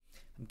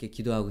함께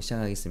기도하고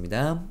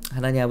시작하겠습니다.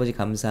 하나님 아버지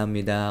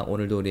감사합니다.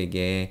 오늘도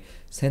우리에게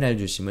새날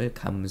주심을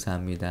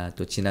감사합니다.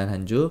 또 지난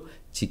한 주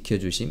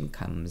지켜주심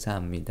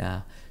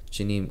감사합니다.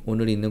 주님,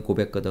 오늘 있는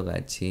고백과도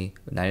같이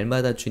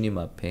날마다 주님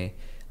앞에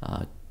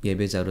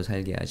예배자로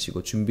살게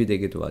하시고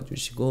준비되게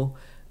도와주시고,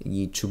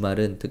 이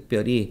주말은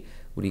특별히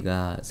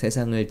우리가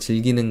세상을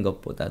즐기는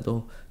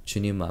것보다도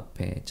주님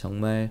앞에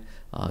정말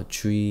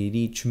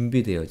주일이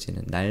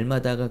준비되어지는,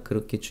 날마다가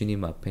그렇게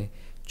주님 앞에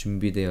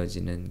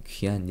준비되어지는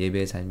귀한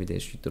예배의 삶이 될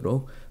수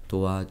있도록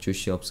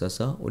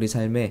도와주시옵소서. 우리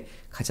삶의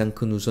가장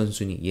큰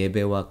우선순위,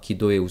 예배와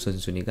기도의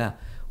우선순위가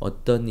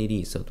어떤 일이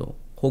있어도,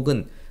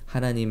 혹은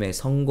하나님의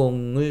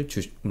성공을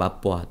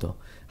맛보아도,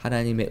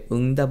 하나님의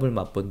응답을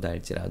맛본다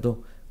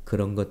할지라도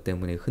그런 것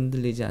때문에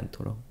흔들리지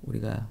않도록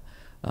우리가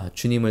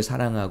주님을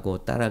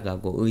사랑하고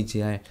따라가고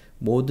의지할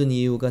모든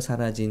이유가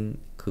사라진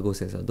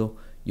그곳에서도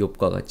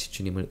욥과 같이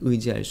주님을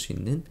의지할 수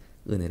있는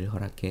은혜를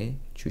허락해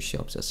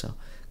주시옵소서.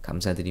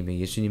 감사드리며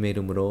예수님의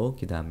이름으로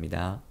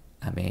기도합니다.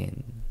 아멘.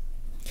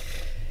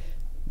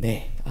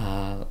 네,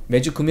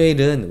 매주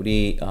금요일은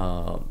우리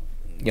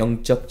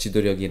영적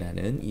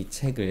지도력이라는 이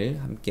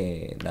책을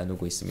함께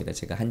나누고 있습니다.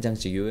 제가 한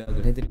장씩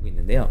요약을 해드리고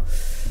있는데요.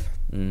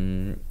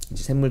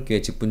 이제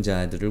샘물교회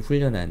직분자들을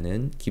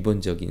훈련하는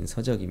기본적인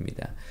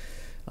서적입니다.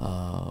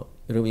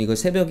 여러분, 이거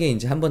새벽에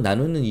이제 한번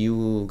나누는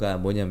이유가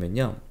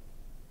뭐냐면요.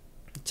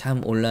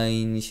 참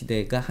온라인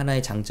시대가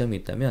하나의 장점이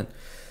있다면,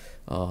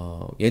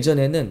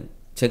 예전에는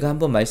제가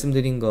한번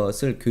말씀드린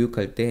것을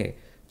교육할 때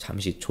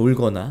잠시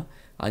졸거나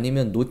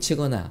아니면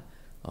놓치거나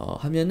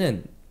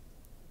하면은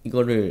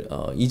이거를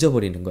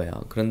잊어버리는 거예요.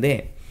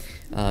 그런데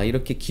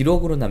이렇게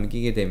기록으로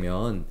남기게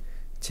되면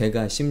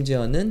제가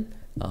심지어는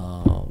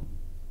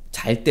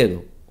잘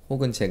때도,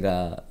 혹은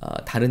제가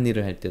다른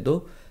일을 할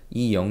때도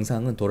이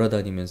영상은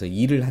돌아다니면서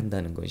일을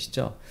한다는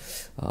것이죠.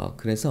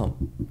 그래서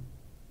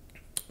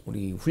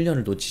우리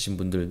훈련을 놓치신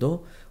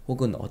분들도,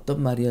 혹은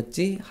어떤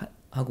말이었지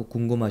하고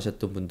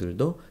궁금하셨던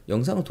분들도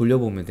영상을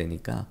돌려보면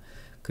되니까,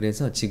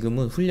 그래서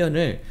지금은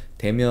훈련을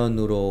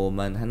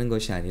대면으로만 하는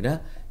것이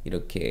아니라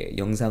이렇게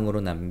영상으로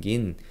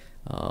남긴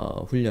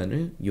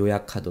훈련을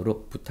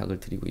요약하도록 부탁을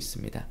드리고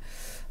있습니다.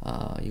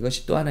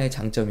 이것이 또 하나의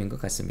장점인 것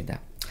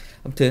같습니다.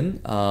 아무튼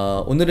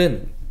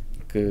오늘은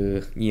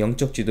이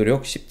영적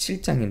지도력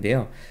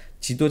 17장인데요.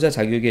 지도자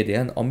자격에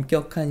대한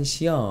엄격한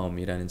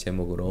시험이라는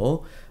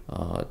제목으로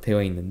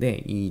되어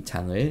있는데, 이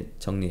장을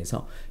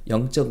정리해서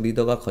영적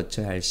리더가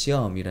거쳐야 할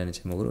시험이라는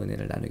제목으로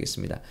은혜를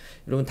나누겠습니다.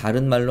 여러분,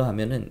 다른 말로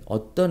하면은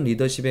어떤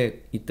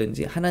리더십에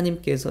있든지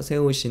하나님께서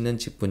세우시는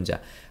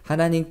직분자,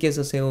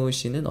 하나님께서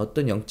세우시는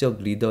어떤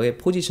영적 리더의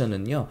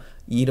포지션은요,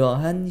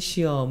 이러한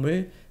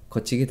시험을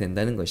거치게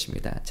된다는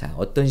것입니다. 자,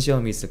 어떤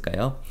시험이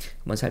있을까요?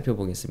 한번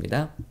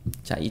살펴보겠습니다.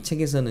 자, 이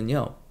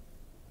책에서는요,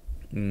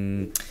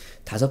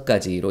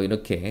 5가지로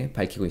이렇게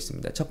밝히고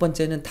있습니다. 첫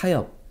번째는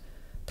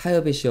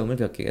타협의 시험을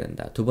겪게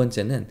된다. 두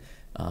번째는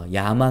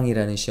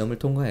야망이라는 시험을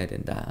통과해야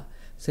된다.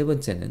 세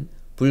번째는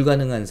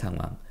불가능한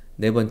상황.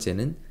 네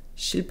번째는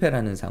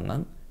실패라는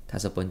상황.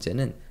 다섯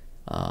번째는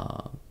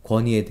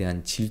권위에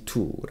대한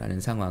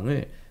질투라는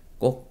상황을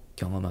꼭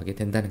경험하게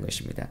된다는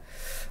것입니다.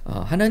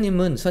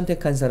 하나님은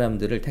택한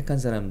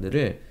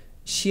사람들을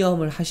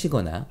시험을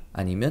하시거나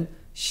아니면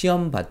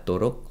시험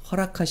받도록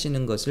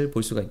허락하시는 것을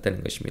볼 수가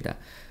있다는 것입니다.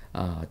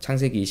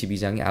 창세기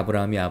 22장에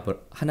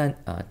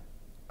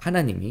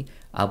하나님이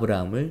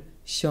아브라함을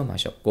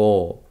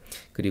시험하셨고,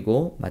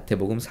 그리고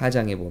마태복음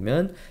 4장에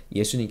보면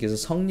예수님께서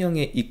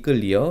성령에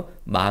이끌려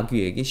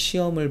마귀에게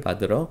시험을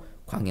받으러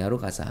광야로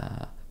가사,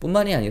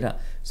 뿐만이 아니라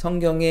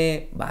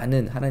성경에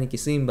많은 하나님께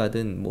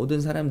쓰임받은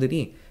모든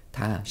사람들이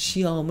다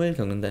시험을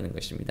겪는다는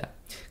것입니다.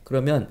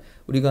 그러면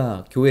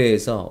우리가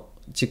교회에서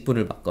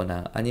직분을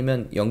받거나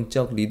아니면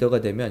영적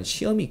리더가 되면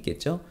시험이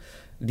있겠죠?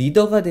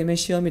 리더가 되면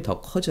시험이 더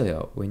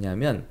커져요.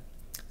 왜냐하면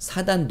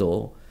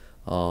사단도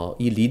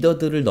이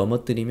리더들을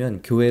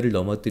넘어뜨리면 교회를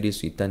넘어뜨릴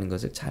수 있다는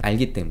것을 잘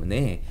알기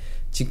때문에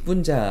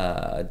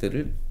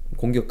직분자들을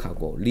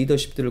공격하고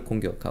리더십들을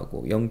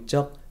공격하고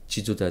영적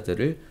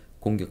지도자들을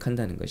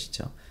공격한다는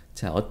것이죠.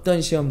 자,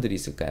 어떤 시험들이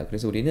있을까요?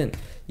 그래서 우리는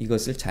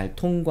이것을 잘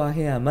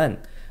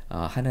통과해야만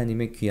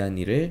하나님의 귀한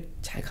일을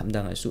잘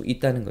감당할 수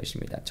있다는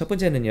것입니다. 첫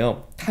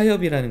번째는요,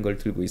 타협이라는 걸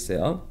들고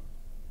있어요.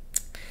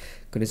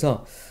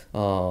 그래서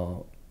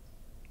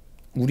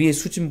우리의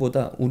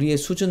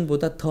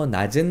수준보다 더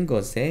낮은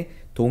것에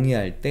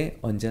동의할 때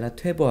언제나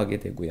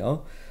퇴보하게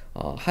되고요.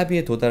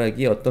 합의에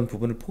도달하기에 어떤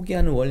부분을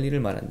포기하는 원리를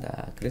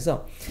말한다.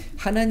 그래서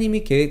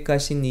하나님이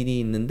계획하신 일이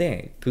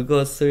있는데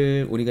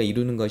그것을 우리가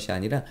이루는 것이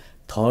아니라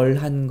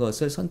덜한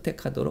것을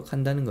선택하도록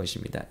한다는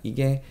것입니다.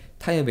 이게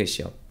타협의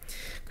시험.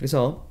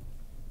 그래서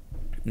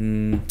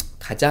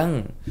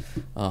가장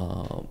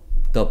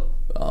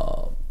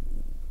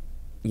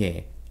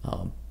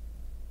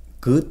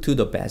Good to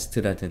the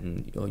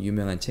Best라는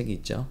유명한 책이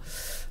있죠.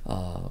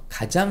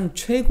 가장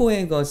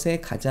최고의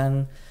것에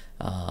가장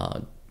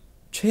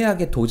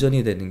최악의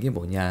도전이 되는 게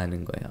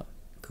뭐냐는 거예요.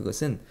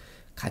 그것은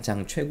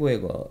가장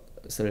최고의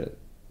것을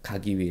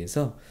가기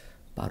위해서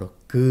바로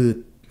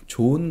그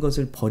좋은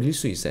것을 버릴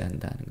수 있어야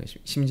한다는 것이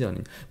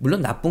심지어는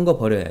물론 나쁜 거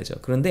버려야죠.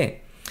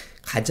 그런데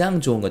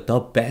가장 좋은 것,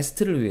 the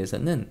best를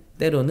위해서는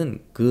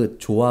때로는 그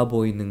좋아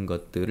보이는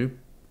것들을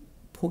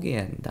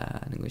포기해야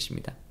한다는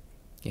것입니다.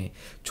 예,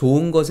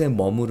 좋은 것에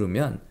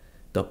머무르면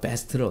the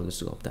best를 얻을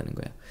수가 없다는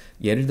거예요.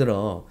 예를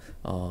들어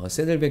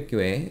세들백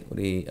교회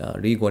우리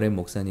리 고렌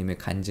목사님의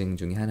간증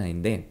중에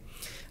하나인데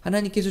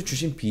하나님께서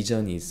주신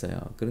비전이 있어요.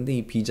 그런데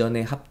이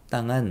비전에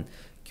합당한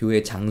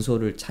교회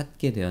장소를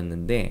찾게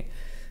되었는데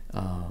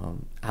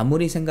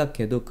아무리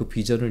생각해도 그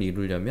비전을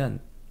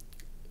이루려면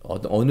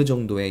어느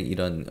정도의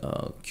이런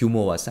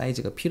규모와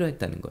사이즈가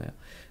필요했다는 거예요.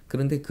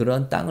 그런데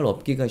그런 땅을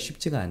얻기가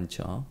쉽지가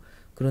않죠.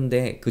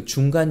 그런데 그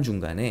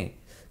중간중간에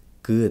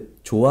그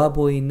좋아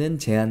보이는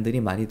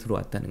제안들이 많이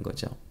들어왔다는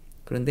거죠.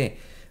 그런데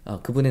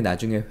그분의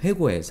나중에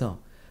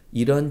회고에서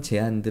이런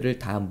제안들을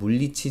다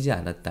물리치지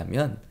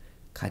않았다면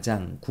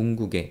가장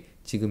궁극의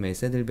지금의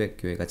세들백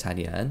교회가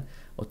자리한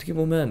어떻게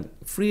보면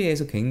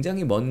프리웨이에서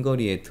굉장히 먼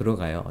거리에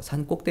들어가요.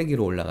 산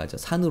꼭대기로 올라가죠.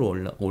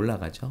 산으로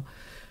올라가죠.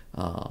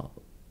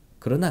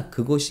 그러나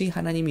그곳이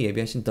하나님이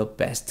예비하신 the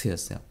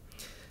best였어요.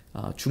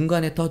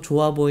 중간에 더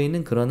좋아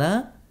보이는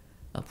그러나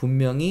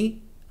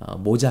분명히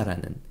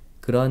모자라는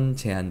그런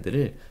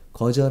제안들을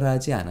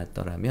거절하지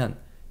않았더라면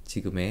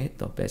지금의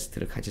the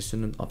best를 가질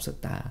수는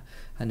없었다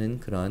하는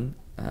그런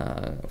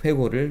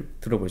회고를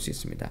들어볼 수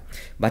있습니다.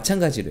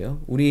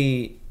 마찬가지로요.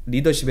 우리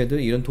리더십에도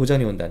이런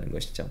도전이 온다는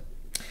것이죠.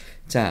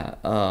 자,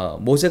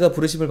 모세가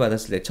부르심을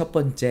받았을 때 첫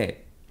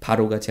번째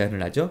바로가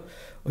제안을 하죠.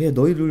 야,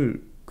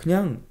 너희를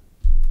그냥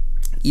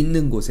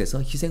있는 곳에서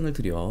희생을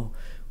드려.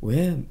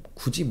 왜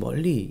굳이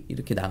멀리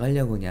이렇게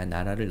나가려고 하냐?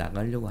 나라를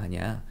나가려고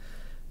하냐?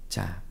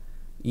 자,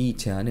 이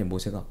제안에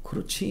모세가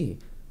그렇지,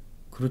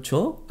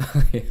 그렇죠?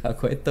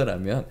 하고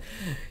했더라면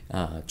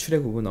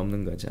출애굽은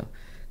없는 거죠.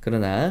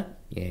 그러나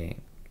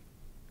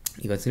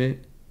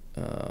이것을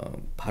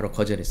바로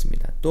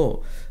거절했습니다.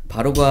 또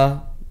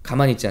바로가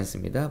가만히 있지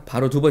않습니다.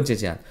 바로 두 번째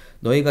제안.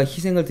 너희가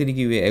희생을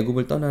드리기 위해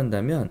애굽을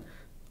떠난다면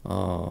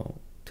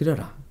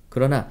드려라.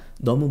 그러나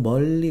너무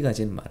멀리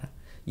가지는 마라.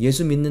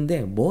 예수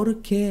믿는데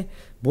뭘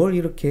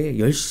이렇게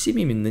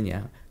열심히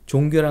믿느냐.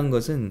 종교란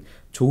것은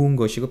좋은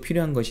것이고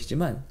필요한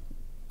것이지만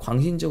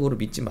광신적으로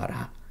믿지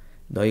마라.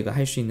 너희가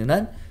할 수 있는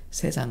한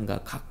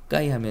세상과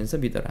가까이 하면서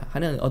믿어라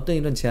하는 어떤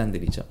이런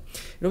제안들이죠.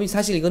 여러분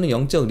사실 이거는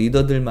영적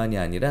리더들만이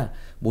아니라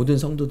모든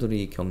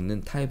성도들이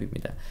겪는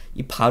타협입니다.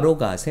 이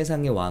바로가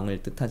세상의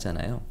왕을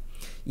뜻하잖아요.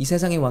 이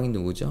세상의 왕이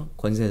누구죠?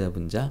 권세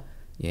잡은 자,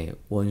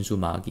 원수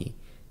마귀,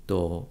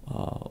 또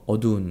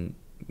어두운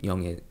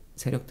영의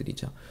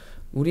세력들이죠.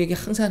 우리에게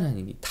항상 하는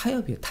일이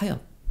타협이에요.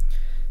 타협.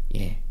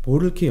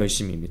 뭘 이렇게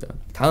열심히 믿어.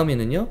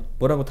 다음에는요.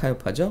 뭐라고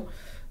타협하죠?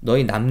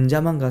 너희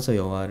남자만 가서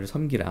여호와를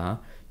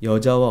섬기라.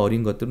 여자와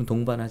어린 것들은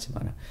동반하지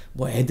마라.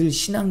 뭐 애들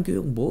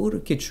신앙교육 뭐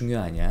그렇게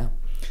중요하냐.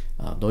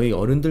 너희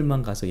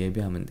어른들만 가서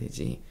예배하면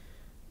되지.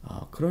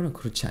 그러나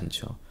그렇지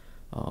않죠.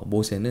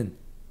 모세는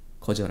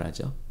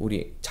거절하죠.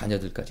 우리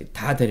자녀들까지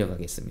다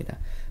데려가겠습니다.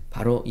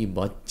 바로 이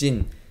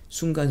멋진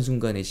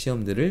순간순간의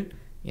시험들을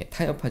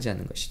타협하지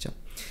않는 것이죠.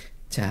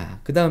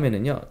 자, 그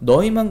다음에는요.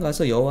 너희만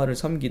가서 여호와를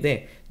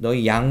섬기되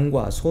너희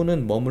양과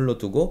소는 머물러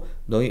두고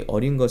너희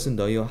어린 것은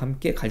너희와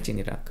함께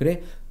갈지니라.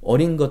 그래,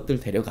 어린 것들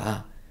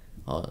데려가.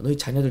 너희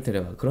자녀들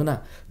데려가.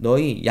 그러나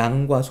너희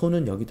양과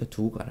소는 여기다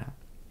두고 가라.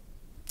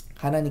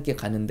 하나님께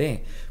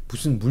가는데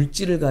무슨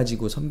물질을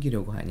가지고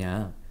섬기려고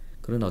하냐.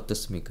 그러나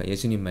어떻습니까?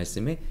 예수님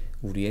말씀에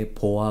우리의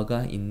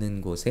보화가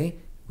있는 곳에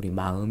우리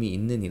마음이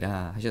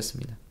있느니라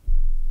하셨습니다.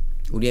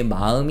 우리의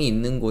마음이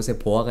있는 곳에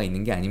보화가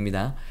있는 게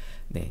아닙니다.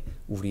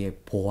 우리의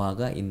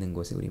보화가 있는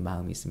곳에 우리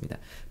마음이 있습니다.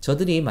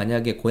 저들이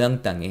만약에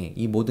고향 땅에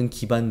이 모든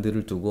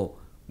기반들을 두고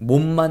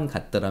몸만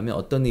갔더라면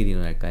어떤 일이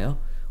일어날까요?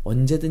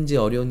 언제든지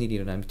어려운 일이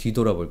일어나면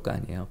뒤돌아볼 거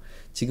아니에요.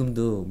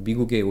 지금도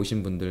미국에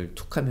오신 분들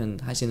툭하면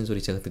하시는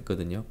소리 제가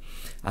듣거든요.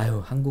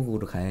 아유,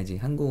 한국으로 가야지.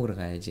 한국으로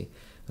가야지.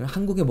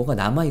 한국에 뭐가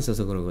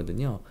남아있어서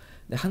그러거든요.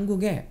 근데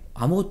한국에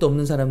아무것도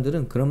없는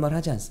사람들은 그런 말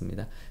하지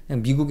않습니다.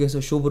 그냥 미국에서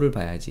쇼부를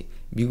봐야지.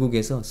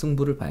 미국에서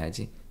승부를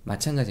봐야지.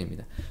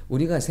 마찬가지입니다.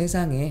 우리가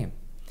세상에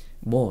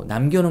뭐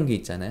남겨놓은 게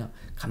있잖아요.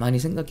 가만히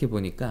생각해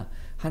보니까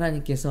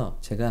하나님께서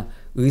제가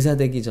의사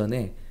되기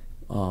전에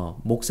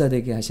목사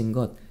되게 하신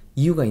것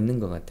이유가 있는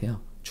것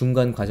같아요.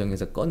 중간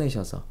과정에서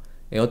꺼내셔서.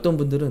 어떤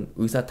분들은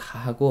의사 다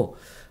하고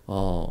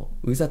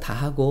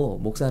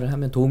목사를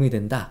하면 도움이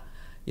된다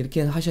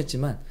이렇게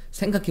하셨지만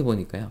생각해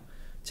보니까요.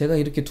 제가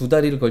이렇게 두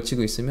다리를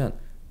걸치고 있으면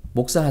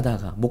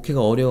목사하다가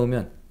목회가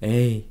어려우면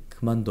에이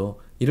그만둬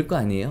이럴 거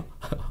아니에요?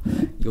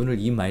 오늘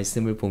이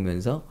말씀을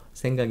보면서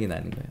생각이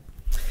나는 거예요.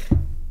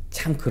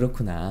 참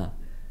그렇구나.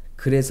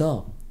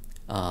 그래서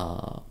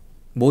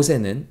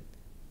모세는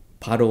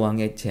바로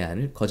왕의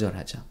제안을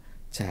거절하죠.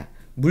 자,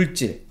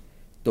 물질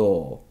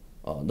또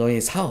너의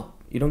사업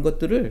이런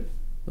것들을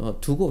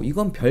두고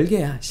이건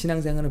별개야.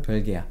 신앙생활은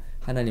별개야.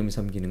 하나님을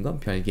섬기는 건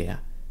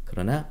별개야.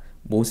 그러나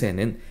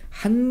모세는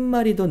한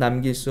마리도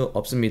남길 수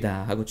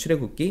없습니다 하고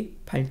출애굽기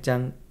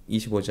 8장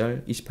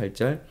 25절,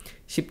 28절,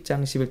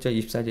 10장 11절,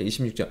 24절,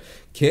 26절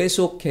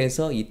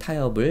계속해서 이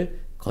타협을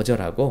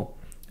거절하고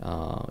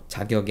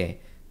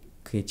자격에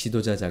그의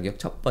지도자 자격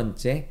첫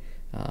번째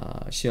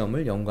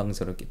시험을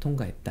영광스럽게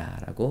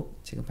통과했다라고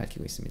지금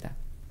밝히고 있습니다.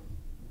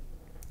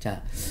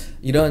 자,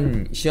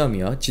 이런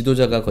시험이요.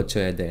 지도자가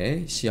거쳐야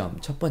될 시험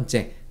첫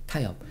번째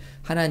타협.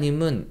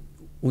 하나님은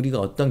우리가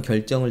어떤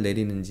결정을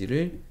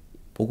내리는지를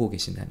보고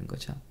계신다는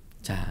거죠.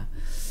 자,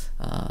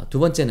 두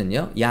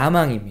번째는요.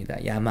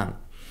 야망입니다. 야망.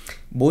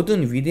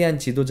 모든 위대한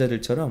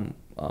지도자들처럼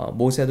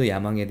모세도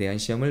야망에 대한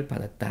시험을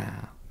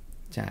받았다.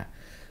 자,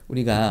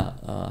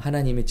 우리가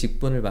하나님의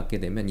직분을 받게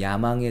되면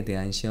야망에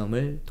대한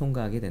시험을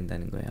통과하게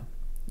된다는 거예요.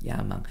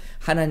 야망.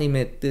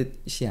 하나님의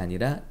뜻이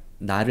아니라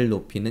나를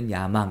높이는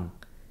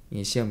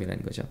야망의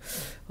시험이라는 거죠.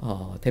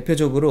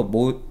 대표적으로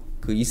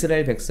그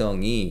이스라엘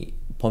백성이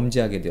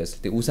범죄하게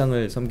되었을 때,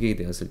 우상을 섬기게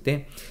되었을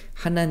때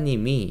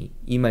하나님이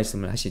이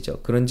말씀을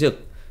하시죠.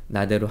 그런즉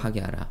나대로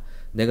하게 하라.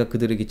 내가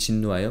그들에게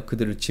진노하여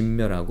그들을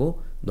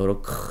진멸하고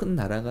너로 큰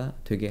나라가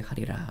되게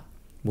하리라.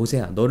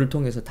 모세야, 너를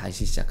통해서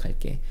다시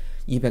시작할게.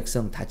 이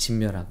백성 다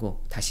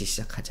진멸하고 다시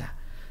시작하자.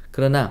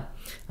 그러나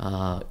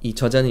이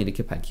저자는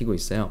이렇게 밝히고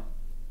있어요.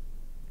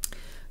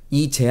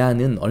 이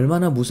제안은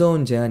얼마나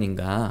무서운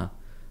제안인가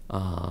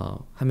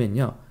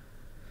하면요.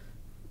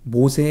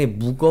 모세의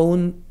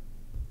무거운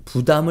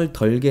부담을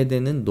덜게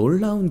되는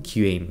놀라운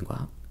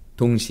기회임과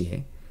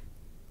동시에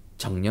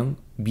정녕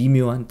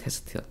미묘한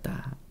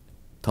테스트였다.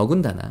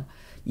 더군다나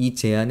이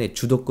제안의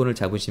주도권을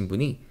잡으신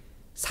분이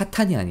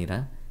사탄이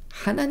아니라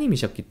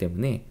하나님이셨기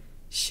때문에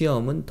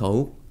시험은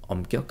더욱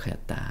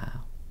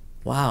엄격하였다.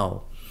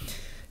 와우.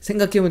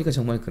 생각해보니까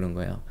정말 그런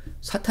거예요.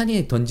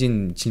 사탄이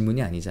던진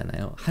질문이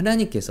아니잖아요.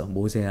 하나님께서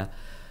모세야,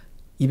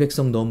 이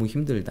백성 너무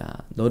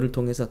힘들다. 너를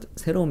통해서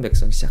새로운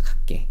백성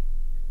시작할게.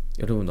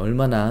 여러분,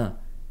 얼마나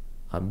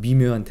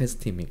미묘한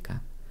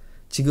테스트입니까?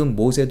 지금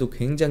모세도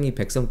굉장히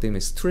백성 때문에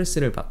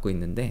스트레스를 받고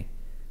있는데,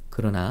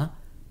 그러나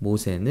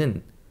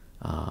모세는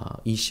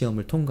이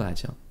시험을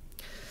통과하죠.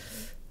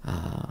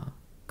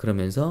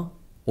 그러면서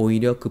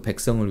오히려 그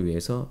백성을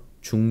위해서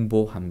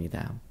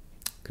중보합니다.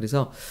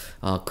 그래서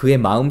그의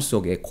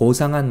마음속에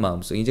고상한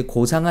마음속, 이제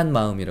고상한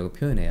마음이라고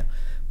표현해요.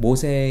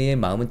 모세의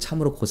마음은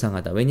참으로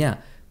고상하다. 왜냐?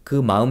 그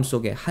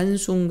마음속에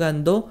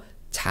한순간도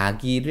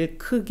자기를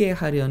크게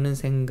하려는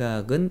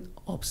생각은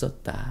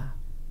없었다.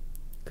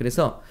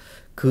 그래서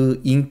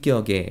그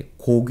인격의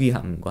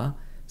고귀함과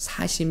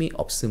사심이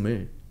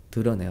없음을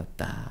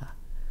드러내었다.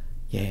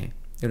 예,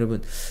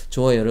 여러분,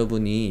 저와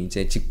여러분이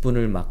이제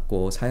직분을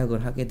맡고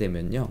사역을 하게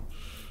되면요,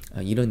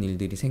 이런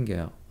일들이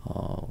생겨요.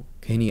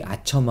 괜히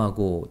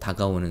아첨하고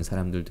다가오는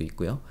사람들도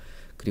있고요.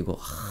 그리고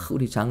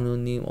우리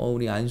장로님,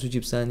 우리 안수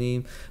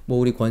집사님, 뭐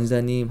우리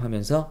권사님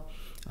하면서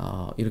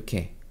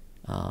이렇게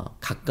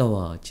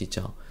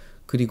가까워지죠.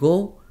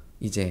 그리고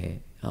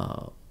이제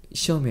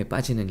시험에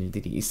빠지는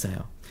일들이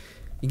있어요.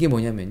 이게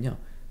뭐냐면요,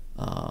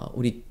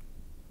 우리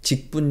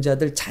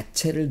직분자들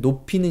자체를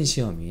높이는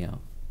시험이에요.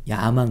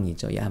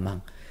 야망이죠,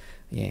 야망.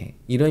 예,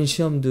 이런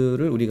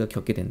시험들을 우리가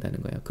겪게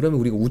된다는 거예요. 그러면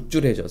우리가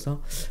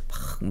우쭐해져서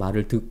막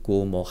말을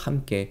듣고 뭐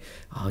함께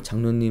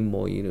장로님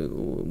뭐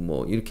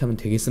이렇게 하면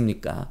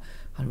되겠습니까?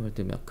 하는 말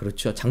때문에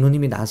그렇죠.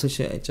 장로님이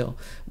나서셔야죠.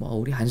 뭐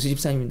우리 안수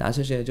집사님이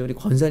나서셔야죠. 우리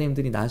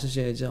권사님들이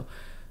나서셔야죠.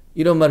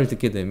 이런 말을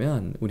듣게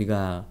되면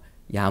우리가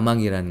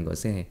야망이라는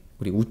것에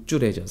우리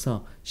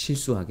우쭐해져서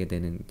실수하게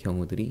되는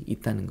경우들이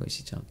있다는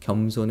것이죠.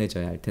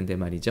 겸손해져야 할 텐데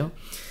말이죠.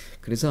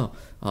 그래서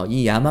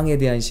이 야망에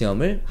대한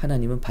시험을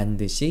하나님은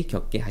반드시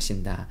겪게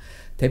하신다.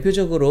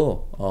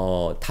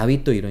 대표적으로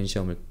다윗도 이런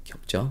시험을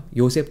겪죠.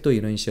 요셉도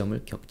이런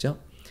시험을 겪죠.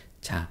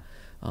 자,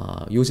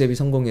 요셉이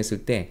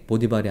성공했을 때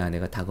보디발의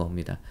아내가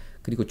다가옵니다.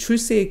 그리고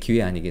출세의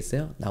기회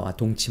아니겠어요? 나와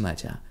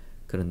동침하자.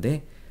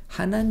 그런데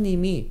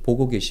하나님이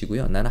보고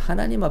계시고요. 나는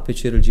하나님 앞에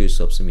죄를 지을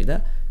수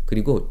없습니다.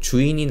 그리고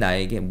주인이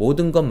나에게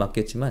모든 건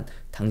맡겼지만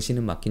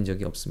당신은 맡긴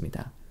적이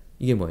없습니다.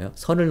 이게 뭐예요?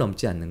 선을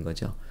넘지 않는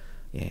거죠.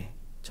 예,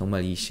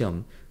 정말 이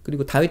시험.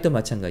 그리고 다윗도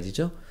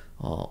마찬가지죠.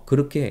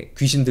 그렇게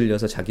귀신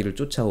들려서 자기를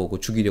쫓아오고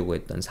죽이려고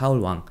했던 사울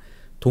왕,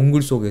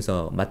 동굴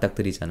속에서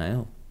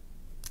맞닥뜨리잖아요.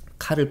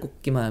 칼을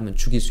꽂기만 하면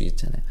죽일 수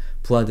있잖아요.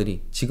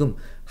 부하들이 지금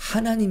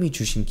하나님이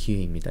주신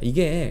기회입니다.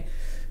 이게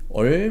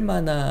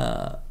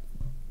얼마나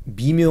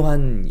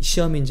미묘한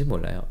시험인지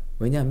몰라요.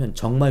 왜냐하면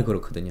정말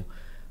그렇거든요.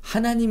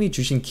 하나님이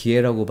주신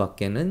기회라고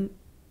밖에는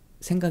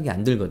생각이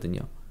안 들거든요.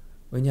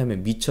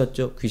 왜냐하면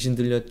미쳤죠. 귀신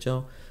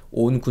들렸죠.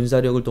 온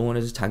군사력을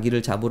동원해서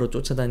자기를 잡으러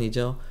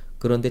쫓아다니죠.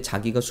 그런데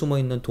자기가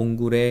숨어있는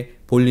동굴에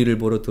볼일을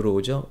보러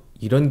들어오죠.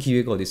 이런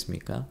기회가 어디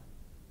있습니까?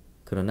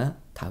 그러나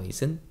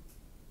다윗은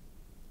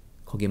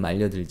거기에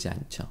말려들지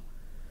않죠.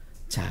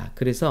 자,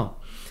 그래서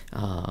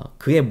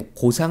그의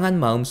고상한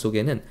마음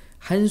속에는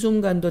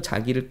한순간도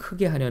자기를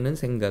크게 하려는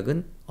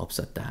생각은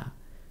없었다.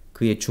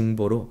 그의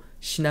중보로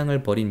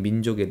신앙을 버린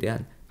민족에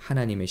대한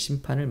하나님의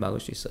심판을 막을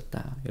수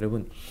있었다.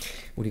 여러분,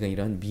 우리가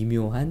이런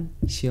미묘한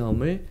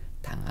시험을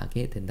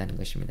당하게 된다는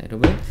것입니다.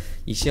 여러분,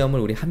 이 시험을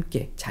우리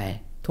함께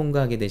잘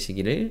통과하게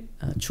되시기를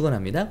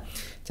축원합니다.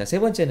 자, 세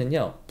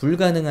번째는요,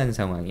 불가능한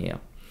상황이에요.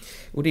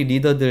 우리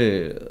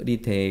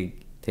리더들이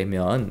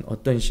되면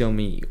어떤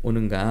시험이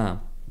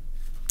오는가?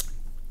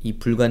 이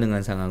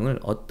불가능한 상황을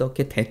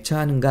어떻게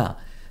대처하는가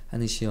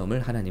하는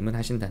시험을 하나님은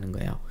하신다는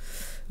거예요.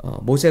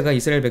 모세가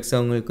이스라엘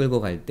백성을 끌고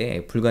갈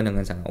때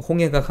불가능한 상황,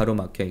 홍해가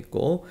가로막혀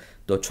있고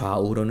또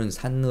좌우로는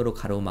산으로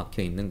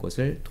가로막혀 있는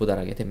곳을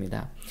도달하게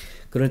됩니다.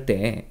 그럴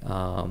때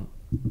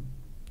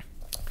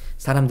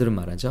사람들은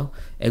말하죠.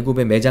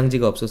 애굽에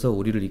매장지가 없어서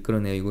우리를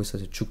이끌어내어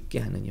이곳에서 죽게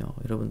하느냐.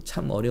 여러분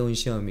참 어려운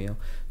시험이에요.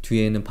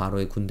 뒤에는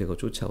바로의 군대가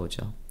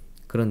쫓아오죠.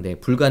 그런데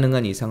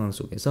불가능한 이 상황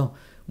속에서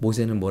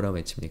모세는 뭐라고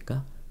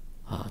외칩니까?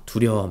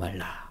 두려워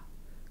말라.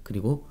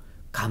 그리고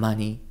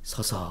가만히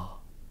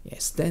서서,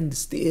 stand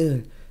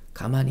still,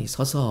 가만히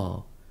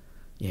서서,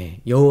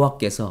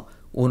 여호와께서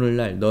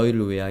오늘날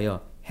너희를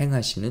위하여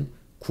행하시는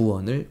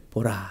구원을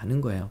보라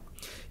하는 거예요.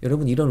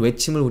 여러분 이런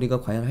외침을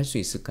우리가 과연 할 수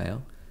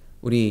있을까요?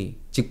 우리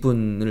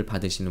직분을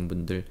받으시는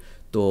분들,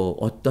 또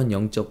어떤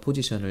영적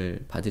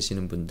포지션을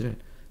받으시는 분들,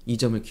 이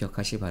점을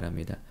기억하시기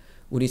바랍니다.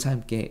 우리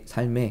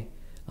삶에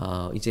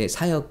이제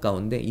사역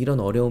가운데 이런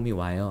어려움이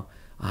와요.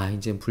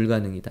 이제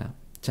불가능이다.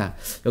 자,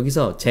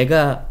 여기서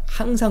제가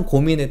항상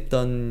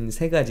고민했던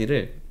세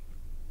가지를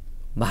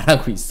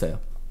말하고 있어요.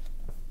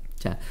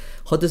 자,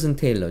 허드슨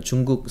테일러,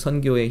 중국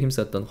선교에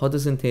힘썼던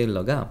허드슨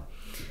테일러가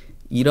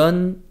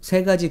이런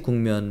세 가지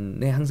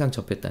국면에 항상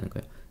접했다는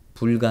거예요.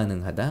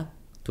 불가능하다,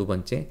 두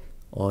번째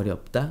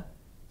어렵다,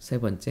 세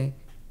번째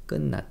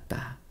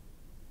끝났다.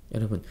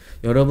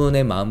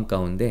 여러분의 마음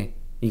가운데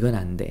이건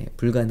안 돼,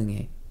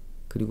 불가능해,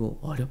 그리고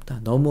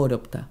어렵다, 너무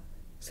어렵다,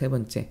 세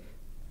번째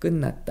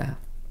끝났다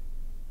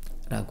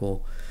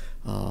라고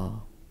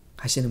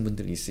하시는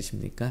분들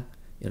있으십니까?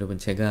 여러분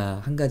제가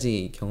한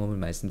가지 경험을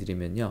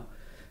말씀드리면요,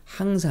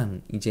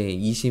 항상 이제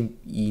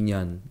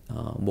 22년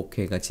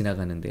목회가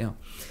지나가는데요,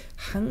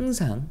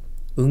 항상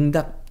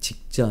응답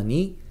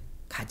직전이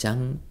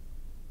가장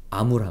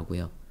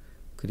암울하고요.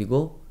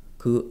 그리고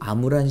그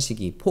암울한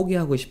시기,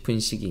 포기하고 싶은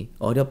시기,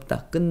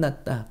 어렵다,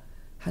 끝났다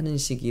하는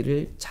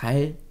시기를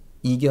잘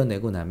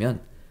이겨내고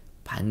나면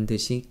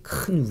반드시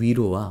큰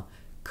위로와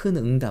큰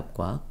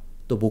응답과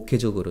또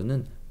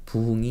목회적으로는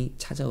부흥이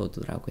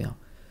찾아오더라고요.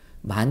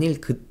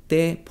 만일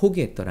그때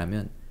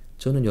포기했더라면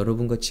저는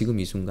여러분과 지금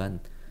이 순간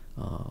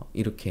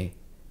이렇게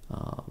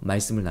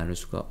말씀을 나눌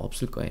수가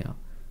없을 거예요.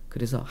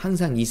 그래서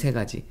항상 이 세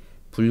가지,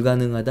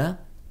 불가능하다,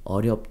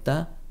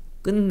 어렵다,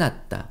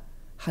 끝났다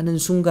하는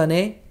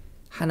순간에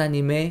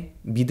하나님의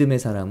믿음의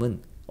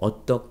사람은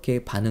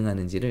어떻게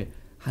반응하는지를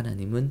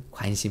하나님은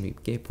관심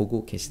있게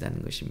보고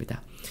계시다는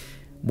것입니다.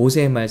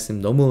 모세의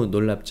말씀 너무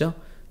놀랍죠?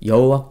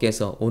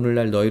 여호와께서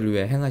오늘날 너희를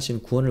위해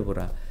행하신 구원을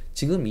보라.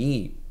 지금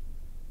이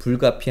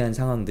불가피한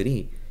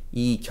상황들이,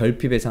 이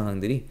결핍의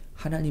상황들이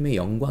하나님의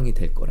영광이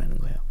될 거라는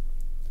거예요.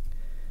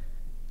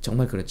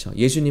 정말 그렇죠.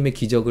 예수님의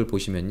기적을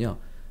보시면요,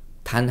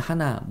 단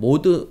하나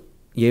모두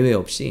예외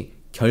없이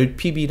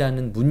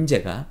결핍이라는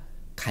문제가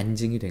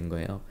간증이 된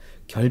거예요.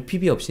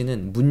 결핍이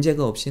없이는,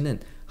 문제가 없이는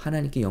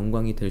하나님께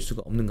영광이 될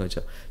수가 없는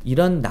거죠.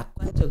 이런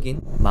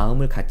낙관적인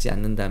마음을 갖지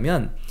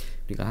않는다면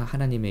우리가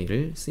하나님의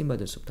일을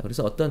쓰임받을 수 없다.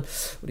 그래서 어떤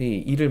우리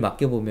일을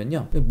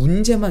맡겨보면요,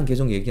 문제만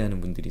계속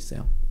얘기하는 분들이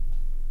있어요.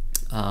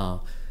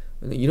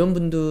 이런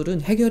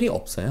분들은 해결이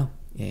없어요.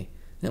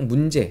 그냥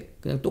문제,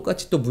 그냥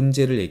똑같이 또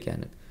문제를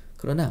얘기하는.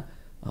 그러나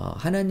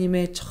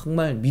하나님의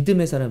정말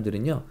믿음의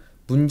사람들은요,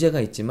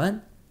 문제가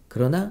있지만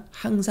그러나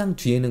항상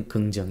뒤에는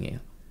긍정이에요.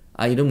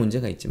 이런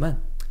문제가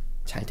있지만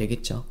잘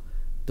되겠죠.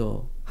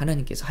 또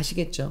하나님께서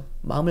하시겠죠.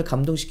 마음을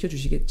감동시켜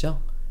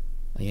주시겠죠.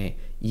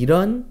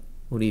 이런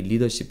우리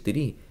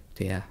리더십들이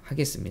돼야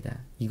하겠습니다.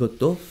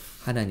 이것도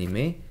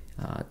하나님의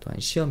또한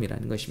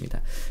시험이라는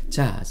것입니다.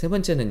 자, 네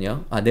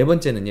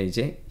번째는요,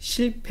 이제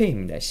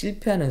실패입니다.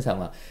 실패하는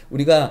상황.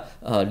 우리가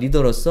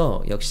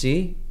리더로서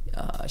역시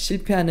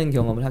실패하는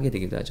경험을 하게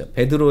되기도 하죠.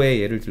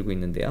 베드로의 예를 들고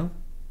있는데요.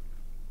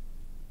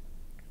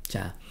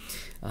 자,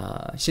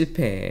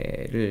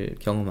 실패를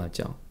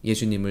경험하죠.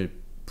 예수님을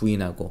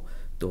부인하고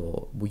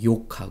또 뭐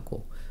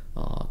욕하고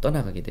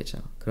떠나가게 되죠.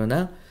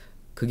 그러나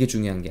그게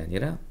중요한 게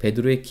아니라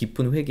베드로의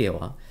깊은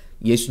회개와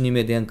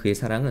예수님에 대한 그의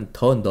사랑은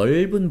더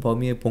넓은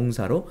범위의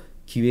봉사로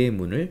기회의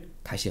문을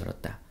다시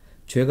열었다.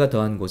 죄가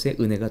더한 곳에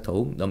은혜가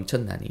더욱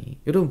넘쳤나니.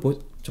 여러분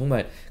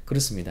정말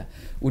그렇습니다.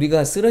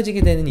 우리가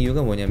쓰러지게 되는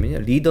이유가 뭐냐면요,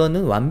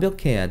 리더는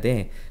완벽해야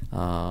돼.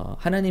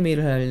 하나님의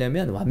일을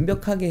하려면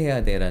완벽하게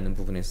해야 돼라는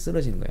부분에서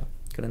쓰러지는 거예요.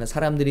 그러나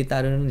사람들이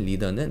따르는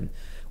리더는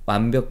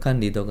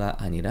완벽한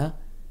리더가 아니라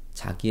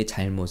자기의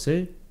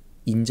잘못을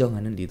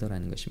인정하는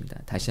리더라는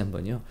것입니다. 다시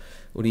한번요,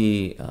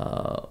 우리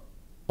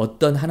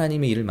어떤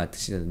하나님의 일을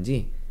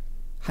맡으시든지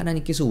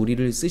하나님께서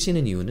우리를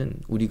쓰시는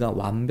이유는 우리가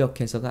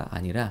완벽해서가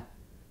아니라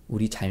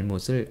우리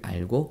잘못을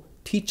알고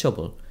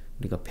teachable,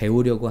 우리가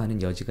배우려고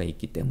하는 여지가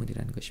있기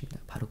때문이라는 것입니다.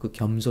 바로 그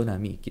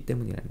겸손함이 있기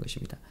때문이라는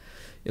것입니다.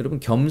 여러분,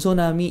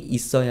 겸손함이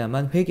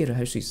있어야만 회개를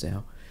할 수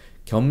있어요.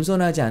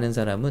 겸손하지 않은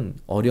사람은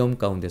어려움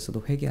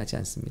가운데서도 회개하지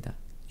않습니다.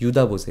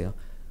 유다 보세요.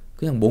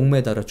 그냥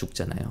목매달아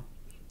죽잖아요.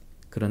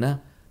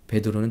 그러나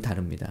베드로는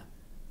다릅니다.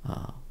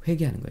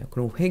 회개하는 거예요.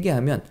 그럼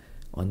회개하면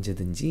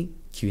언제든지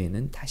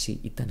기회는 다시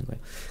있다는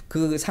거예요.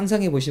 그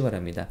상상해 보시기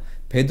바랍니다.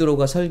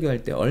 베드로가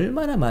설교할 때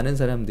얼마나 많은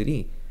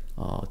사람들이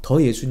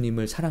더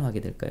예수님을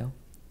사랑하게 될까요?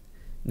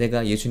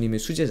 내가 예수님의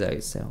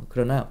수제자였어요.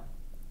 그러나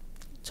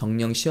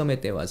정령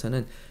시험의 때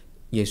와서는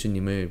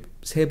예수님을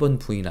 3번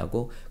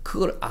부인하고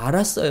그걸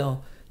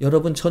알았어요.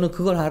 여러분, 저는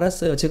그걸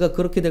알았어요. 제가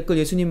그렇게 될 걸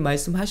예수님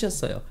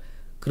말씀하셨어요.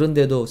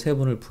 그런데도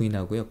 3번을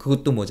부인하고요.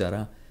 그것도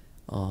모자라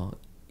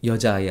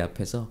여자아이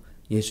앞에서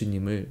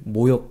예수님을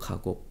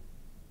모욕하고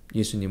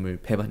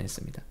예수님을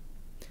배반했습니다.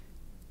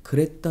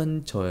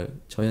 그랬던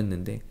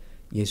저였는데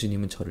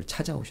예수님은 저를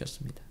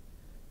찾아오셨습니다.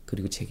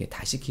 그리고 제게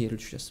다시 기회를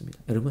주셨습니다.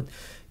 여러분,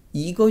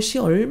 이것이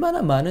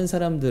얼마나 많은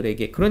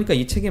사람들에게, 그러니까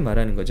이 책에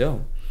말하는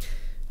거죠.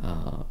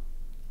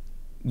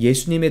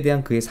 예수님에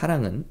대한 그의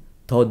사랑은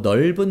더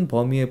넓은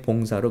범위의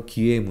봉사로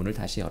기회의 문을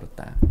다시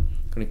열었다.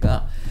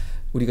 그러니까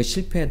우리가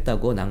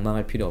실패했다고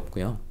낭망할 필요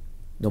없고요.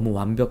 너무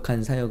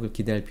완벽한 사역을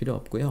기대할 필요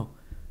없고요.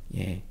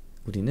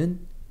 우리는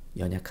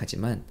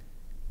연약하지만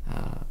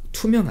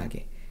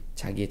투명하게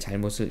자기의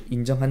잘못을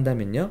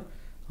인정한다면요,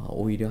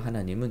 오히려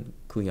하나님은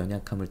그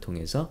연약함을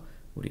통해서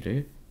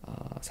우리를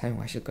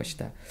사용하실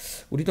것이다.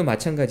 우리도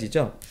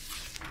마찬가지죠.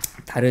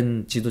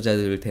 다른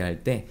지도자들을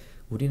대할 때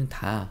우리는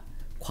다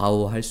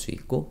과오할 수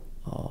있고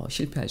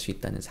실패할 수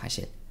있다는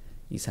사실,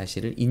 이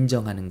사실을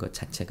인정하는 것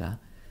자체가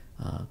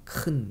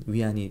큰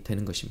위안이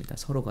되는 것입니다.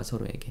 서로가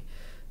서로에게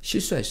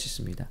실수할 수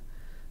있습니다.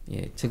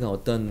 제가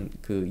어떤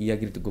그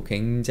이야기를 듣고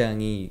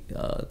굉장히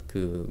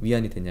그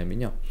위안이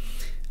됐냐면요.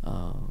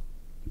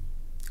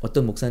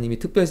 어떤 목사님이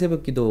특별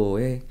새벽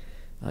기도에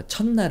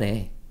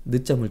첫날에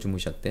늦잠을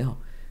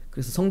주무셨대요.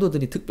 그래서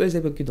성도들이 특별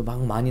새벽 기도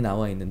막 많이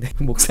나와 있는데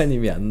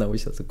목사님이 안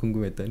나오셔서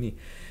궁금했더니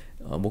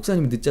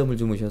목사님이 늦잠을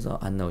주무셔서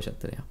안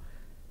나오셨더래요.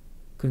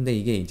 그런데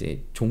이게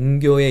이제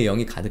종교의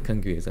영이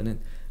가득한 교회에서는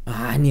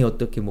아니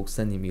어떻게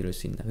목사님이 이럴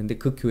수 있나. 근데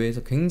그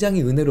교회에서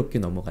굉장히 은혜롭게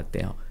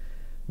넘어갔대요.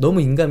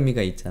 너무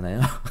인간미가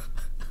있잖아요.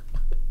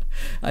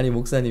 아니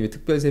목사님이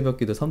특별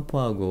새벽기도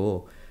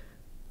선포하고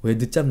왜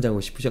늦잠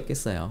자고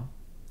싶으셨겠어요?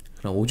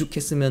 그럼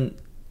오죽했으면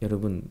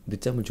여러분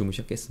늦잠을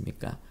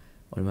주무셨겠습니까?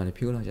 얼마나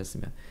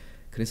피곤하셨으면.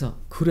 그래서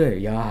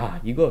그래,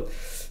 야 이거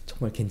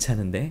정말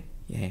괜찮은데,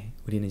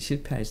 우리는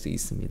실패할 수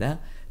있습니다.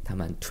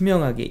 다만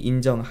투명하게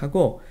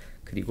인정하고,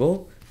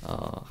 그리고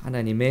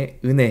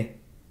하나님의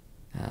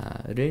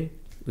은혜를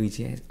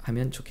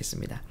의지하면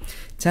좋겠습니다.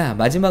 자,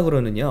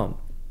 마지막으로는요,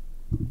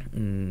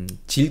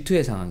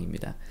 질투의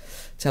상황입니다.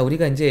 자,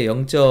 우리가 이제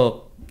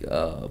영적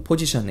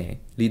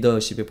포지션에,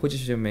 리더십의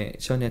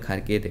포지션에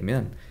가게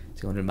되면,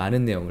 제가 오늘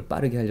많은 내용을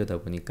빠르게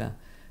하려다 보니까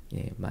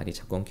말이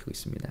자꾸 엉키고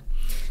있습니다.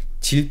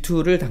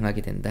 질투를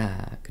당하게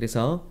된다.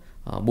 그래서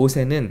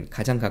모세는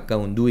가장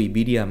가까운 누이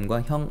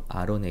미리암과 형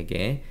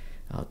아론에게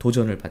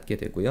도전을 받게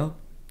되고요.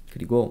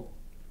 그리고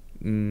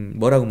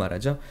뭐라고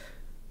말하죠?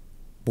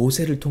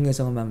 모세를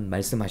통해서만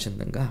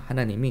말씀하셨는가?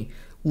 하나님이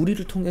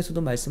우리를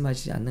통해서도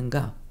말씀하시지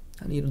않는가?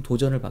 하는 이런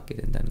도전을 받게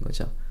된다는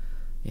거죠.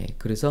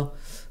 그래서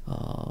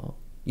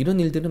이런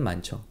일들은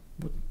많죠.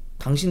 뭐,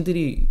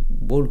 당신들이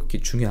뭘 그렇게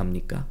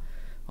중요합니까?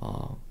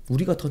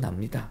 우리가 더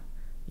납니다.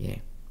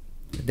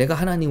 내가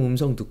하나님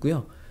음성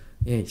듣고요.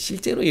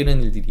 실제로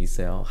이런 일들이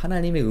있어요.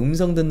 하나님의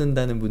음성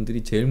듣는다는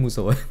분들이 제일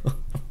무서워요.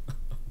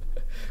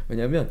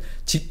 왜냐하면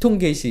직통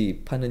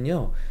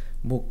게시판은요,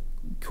 뭐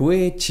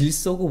교회의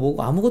질서고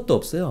뭐고 아무것도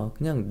없어요.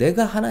 그냥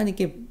내가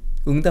하나님께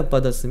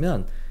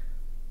응답받았으면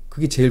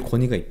그게 제일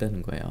권위가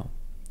있다는 거예요.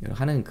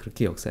 하나님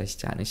그렇게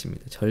역사하시지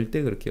않으십니다.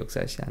 절대 그렇게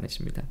역사하시지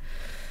않으십니다.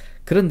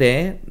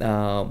 그런데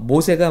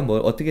모세가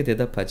어떻게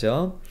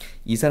대답하죠?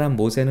 이 사람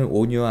모세는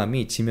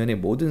온유함이 지면의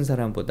모든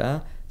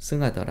사람보다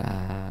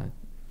승하더라.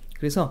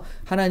 그래서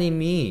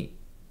하나님이,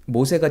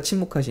 모세가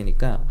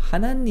침묵하시니까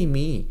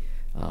하나님이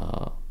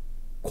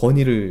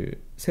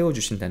권위를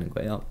세워주신다는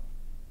거예요.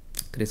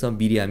 그래서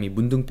미리암이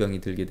문둥병이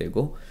들게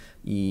되고,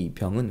 이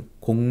병은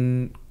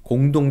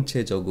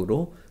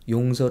공동체적으로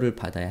용서를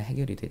받아야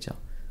해결이 되죠.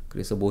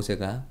 그래서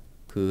모세가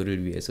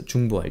그를 위해서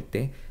중보할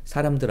때,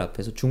 사람들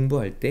앞에서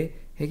중보할 때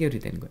해결이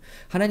되는 거예요.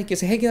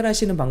 하나님께서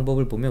해결하시는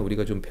방법을 보면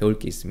우리가 좀 배울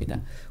게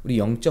있습니다. 우리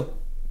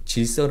영적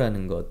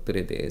질서라는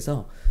것들에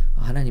대해서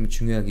하나님이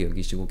중요하게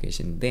여기시고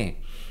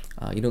계시는데,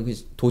 이런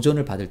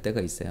도전을 받을 때가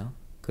있어요.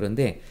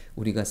 그런데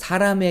우리가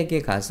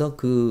사람에게 가서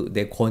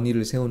내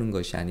권위를 세우는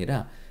것이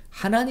아니라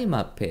하나님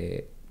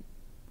앞에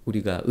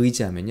우리가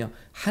의지하면요,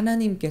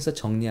 하나님께서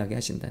정리하게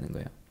하신다는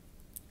거예요.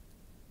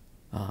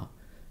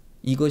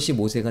 이것이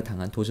모세가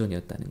당한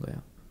도전이었다는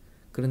거예요.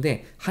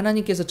 그런데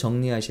하나님께서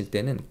정리하실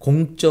때는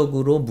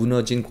공적으로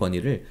무너진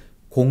권위를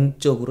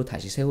공적으로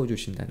다시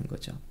세워주신다는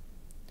거죠.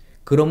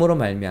 그러므로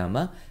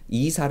말미암아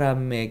이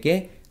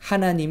사람에게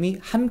하나님이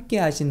함께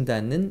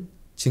하신다는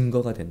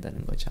증거가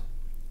된다는 거죠.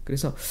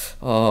 그래서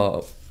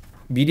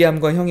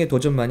미리암과 형의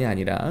도전만이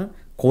아니라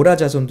고라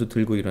자손도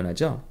들고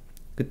일어나죠.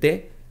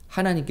 그때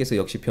하나님께서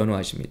역시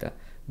변호하십니다.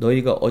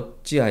 너희가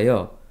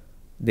어찌하여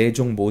내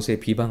종 모세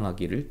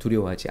비방하기를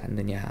두려워하지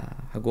않느냐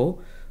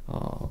하고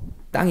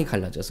땅이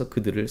갈라져서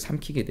그들을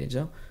삼키게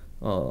되죠.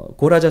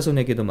 고라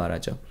자손에게도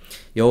말하죠.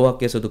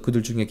 여호와께서도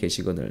그들 중에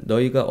계시거늘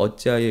너희가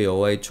어찌하여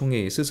여호와의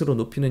총회에 스스로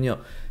높이느냐.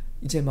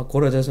 이제 막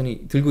고라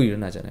자손이 들고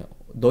일어나잖아요.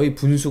 너희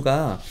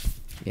분수가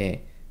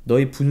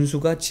너의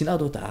분수가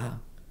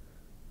지나도다.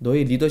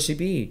 너의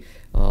리더십이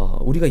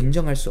우리가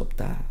인정할 수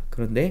없다.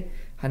 그런데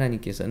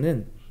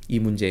하나님께서는 이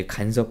문제에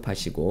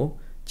간섭하시고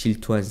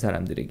질투한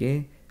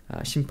사람들에게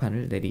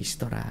심판을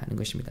내리시더라는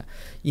것입니다.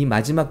 이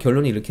마지막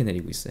결론이 이렇게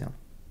내리고 있어요.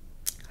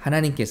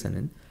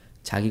 하나님께서는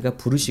자기가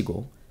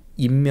부르시고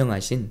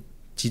임명하신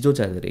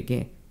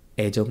지도자들에게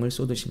애정을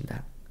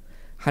쏟으신다.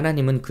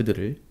 하나님은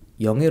그들을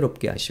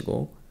영예롭게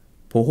하시고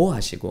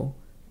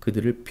보호하시고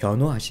그들을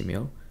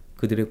변호하시며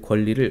그들의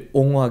권리를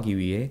옹호하기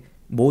위해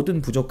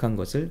모든 부족한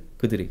것을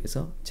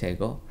그들에게서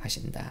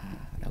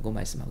제거하신다 라고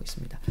말씀하고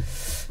있습니다.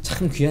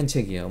 참 귀한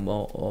책이에요.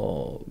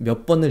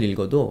 몇 번을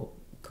읽어도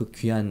그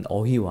귀한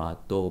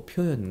어휘와 또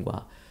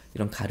표현과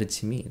이런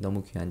가르침이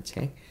너무 귀한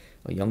책,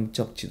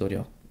 영적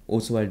지도력,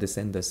 오스왈드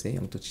샌더스의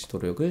영적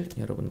지도력을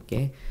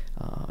여러분께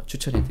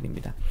추천해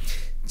드립니다.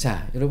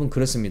 자, 여러분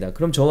그렇습니다.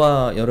 그럼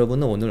저와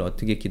여러분은 오늘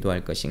어떻게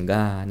기도할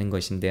것인가 하는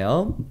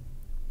것인데요.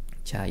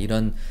 자,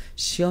 이런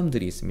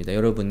시험들이 있습니다.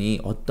 여러분이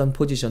어떤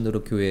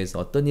포지션으로 교회에서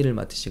어떤 일을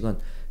맡으시건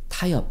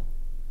타협,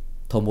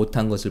 더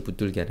못한 것을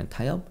붙들게 하는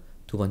타협.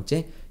 두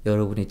번째,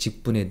 여러분의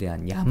직분에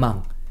대한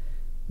야망,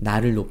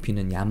 나를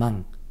높이는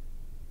야망에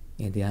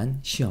대한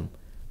시험.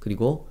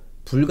 그리고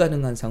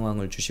불가능한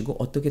상황을 주시고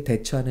어떻게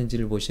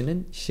대처하는지를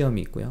보시는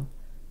시험이 있고요.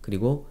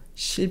 그리고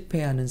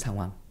실패하는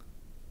상황,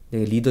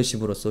 내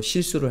리더십으로서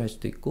실수를 할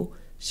수도 있고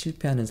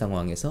실패하는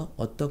상황에서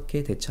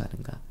어떻게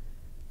대처하는가.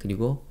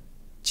 그리고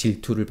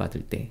질투를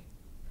받을 때,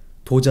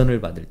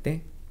 도전을 받을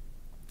때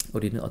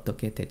우리는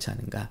어떻게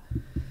대처하는가.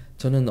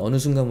 저는 어느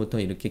순간부터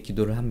이렇게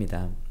기도를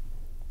합니다.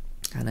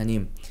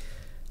 하나님,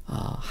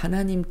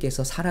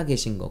 하나님께서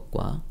살아계신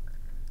것과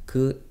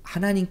그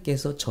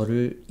하나님께서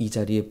저를 이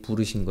자리에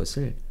부르신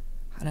것을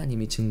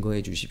하나님이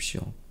증거해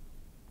주십시오.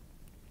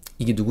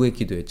 이게 누구의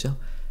기도였죠?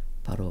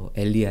 바로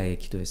엘리야의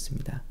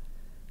기도였습니다.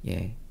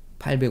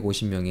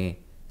 850명의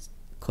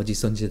거짓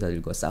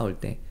선지자들과 싸울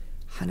때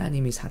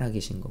하나님이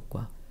살아계신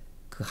것과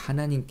그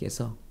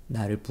하나님께서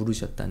나를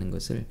부르셨다는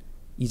것을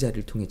이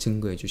자리를 통해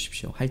증거해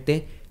주십시오 할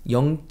때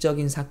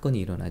영적인 사건이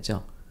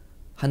일어나죠.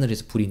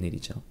 하늘에서 불이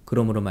내리죠.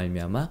 그러므로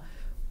말미암아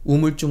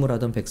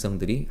우물쭈물하던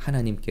백성들이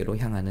하나님께로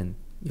향하는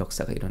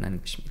역사가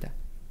일어나는 것입니다.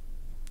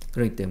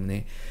 그렇기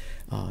때문에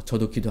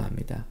저도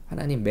기도합니다.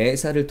 하나님,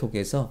 매사를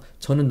통해서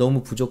저는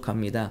너무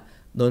부족합니다.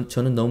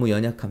 저는 너무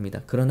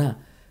연약합니다. 그러나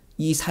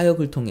이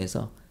사역을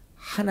통해서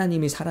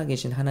하나님이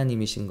살아계신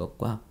하나님이신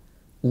것과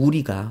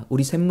우리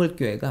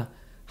샘물교회가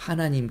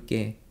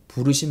하나님께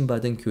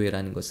부르심받은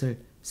교회라는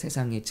것을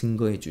세상에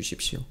증거해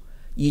주십시오.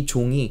 이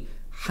종이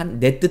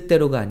내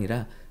뜻대로가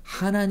아니라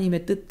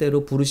하나님의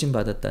뜻대로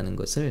부르심받았다는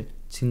것을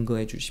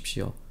증거해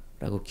주십시오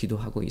라고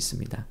기도하고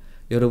있습니다.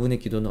 여러분의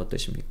기도는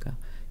어떠십니까?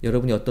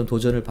 여러분이 어떤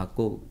도전을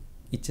받고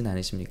있진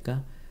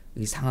않으십니까?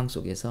 이 상황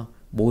속에서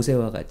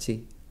모세와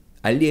같이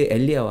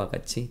엘리야와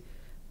같이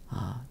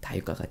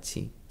다윗과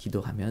같이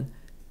기도하면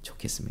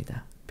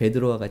좋겠습니다.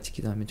 베드로와 같이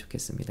기도하면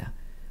좋겠습니다.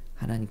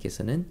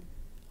 하나님께서는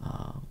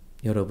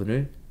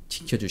여러분을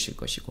지켜주실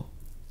것이고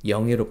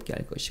영예롭게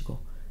할 것이고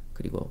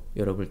그리고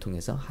여러분을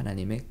통해서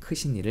하나님의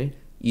크신 일을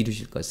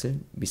이루실 것을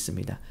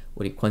믿습니다.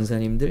 우리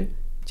권사님들,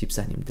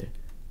 집사님들,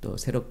 또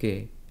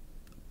새롭게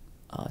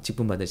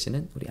직분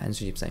받으시는 우리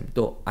안수 집사님,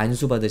 또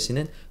안수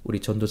받으시는 우리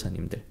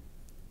전도사님들,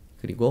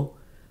 그리고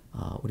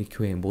우리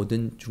교회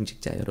모든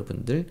중직자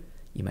여러분들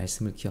이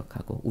말씀을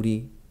기억하고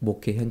우리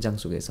목회 현장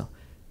속에서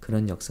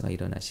그런 역사가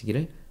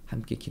일어나시기를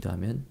함께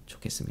기도하면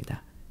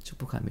좋겠습니다.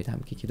 축복합니다.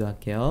 함께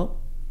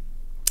기도할게요.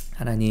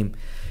 하나님,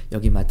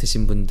 여기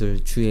맡으신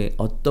분들, 주의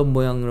어떤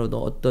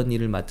모양으로도 어떤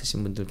일을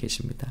맡으신 분들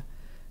계십니다.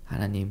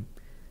 하나님,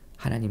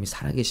 하나님이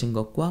살아계신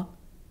것과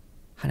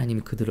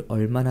하나님이 그들을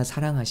얼마나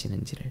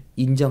사랑하시는지를,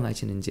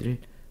 인정하시는지를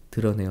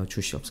드러내어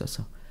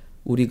주시옵소서.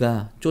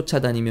 우리가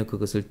쫓아다니며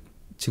그것을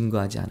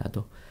증거하지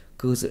않아도,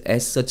 그것을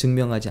애써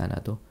증명하지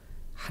않아도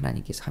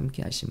하나님께서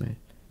함께 하심을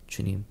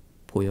주님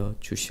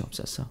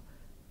보여주시옵소서.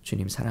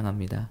 주님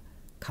사랑합니다.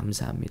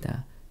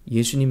 감사합니다.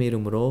 예수님의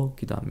이름으로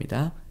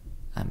기도합니다.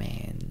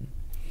 아멘.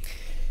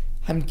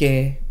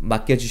 함께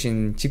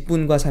맡겨주신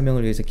직분과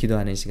사명을 위해서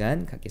기도하는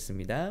시간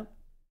갖겠습니다.